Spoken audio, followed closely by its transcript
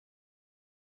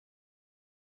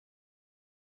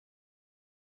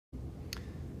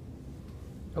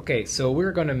Okay, so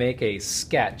we're going to make a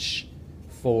sketch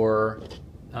for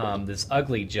this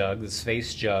ugly jug, this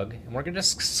face jug, and we're going to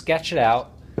just sketch it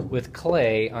out with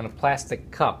clay on a plastic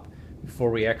cup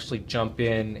before we actually jump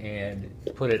in and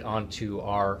put it onto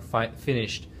our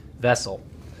finished vessel.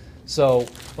 So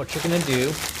what you're going to do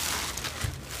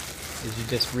is you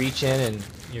just reach in and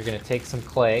you're going to take some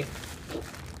clay.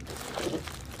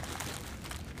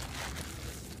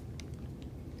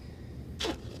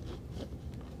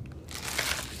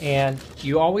 And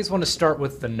you always want to start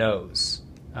with the nose.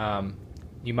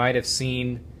 You might have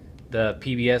seen the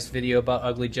PBS video about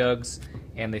ugly jugs,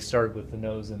 and they started with the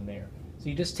nose in there. So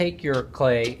you just take your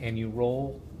clay and you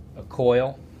roll a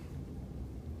coil,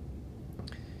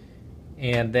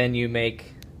 and then you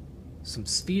make some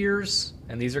spheres,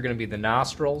 and these are going to be the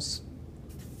nostrils.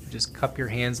 Just cup your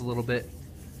hands a little bit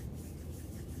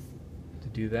to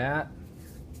do that.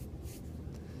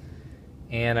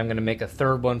 And I'm going to make a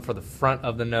third one for the front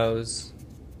of the nose.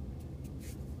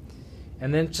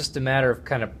 And then it's just a matter of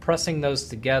kind of pressing those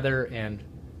together and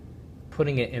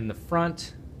putting it in the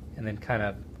front, and then kind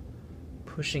of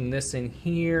pushing this in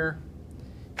here.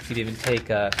 You could even take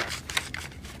a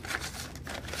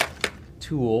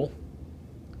tool,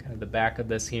 kind of the back of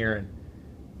this here, and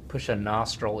push a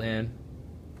nostril in.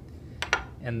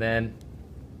 And then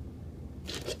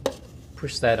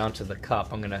push that onto the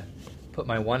cup. I'm going to put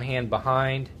my one hand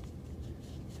behind.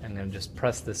 I'm going to just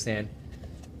press this in.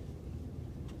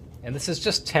 And this is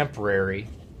just temporary.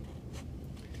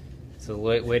 It's a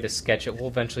way to sketch it. We'll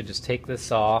eventually just take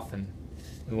this off and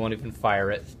we won't even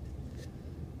fire it.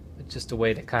 It's just a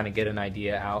way to kind of get an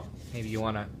idea out. Maybe you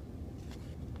want to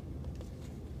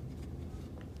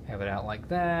have it out like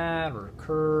that, or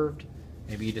curved.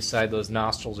 Maybe you decide those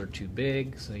nostrils are too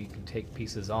big, so you can take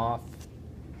pieces off.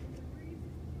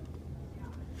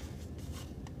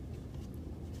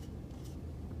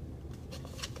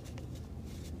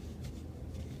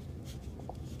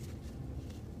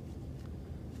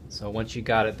 So once you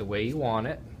got it the way you want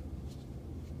it,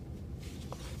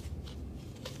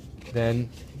 then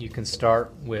you can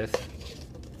start with,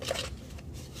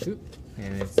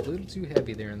 and it's a little too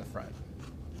heavy there in the front.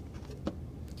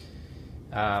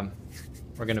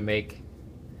 We're going to make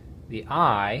the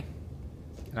eye,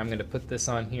 and I'm going to put this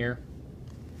on here,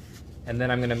 and then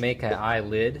I'm going to make an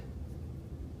eyelid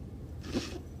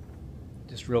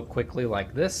just real quickly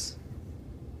like this.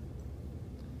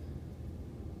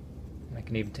 I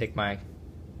can even take my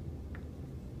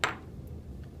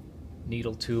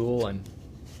needle tool and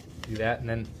do that, and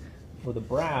then for the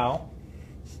brow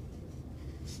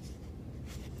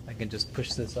I can just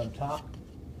push this on top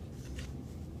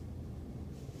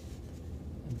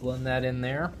and blend that in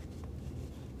there.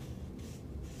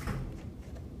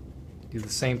 Do the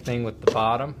same thing with the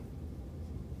bottom.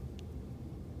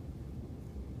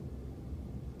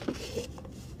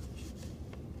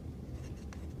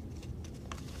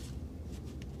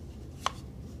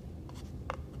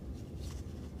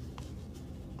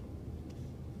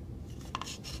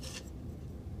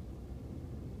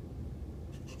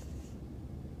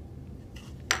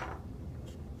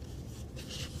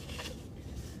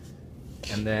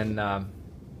 And then,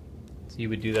 so you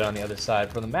would do that on the other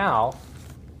side. For the mouth,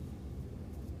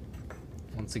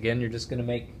 once again, you're just going to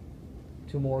make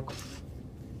two more.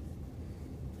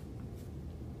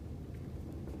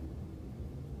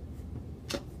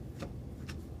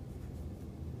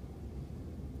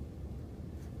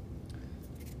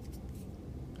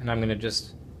 And I'm going to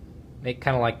just make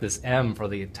kind of like this M for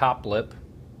the top lip.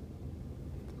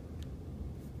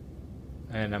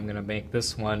 And I'm going to make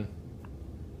this one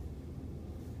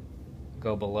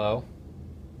go below.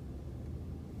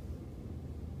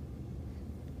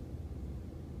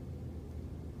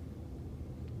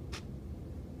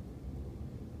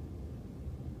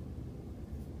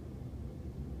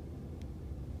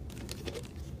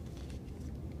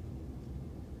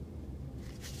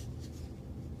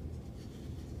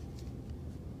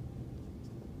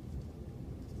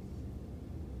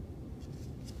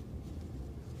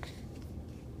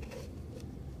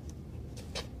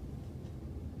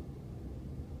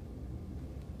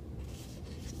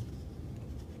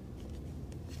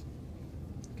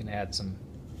 Can add some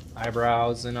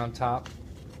eyebrows in on top.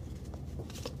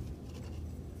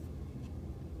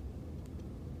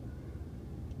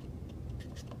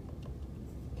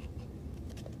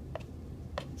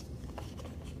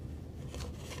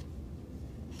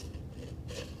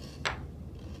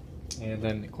 And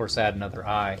then of course add another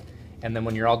eye. And then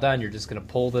when you're all done, you're just going to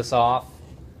pull this off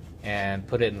and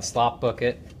put it in the slop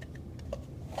bucket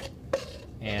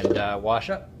and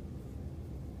wash up.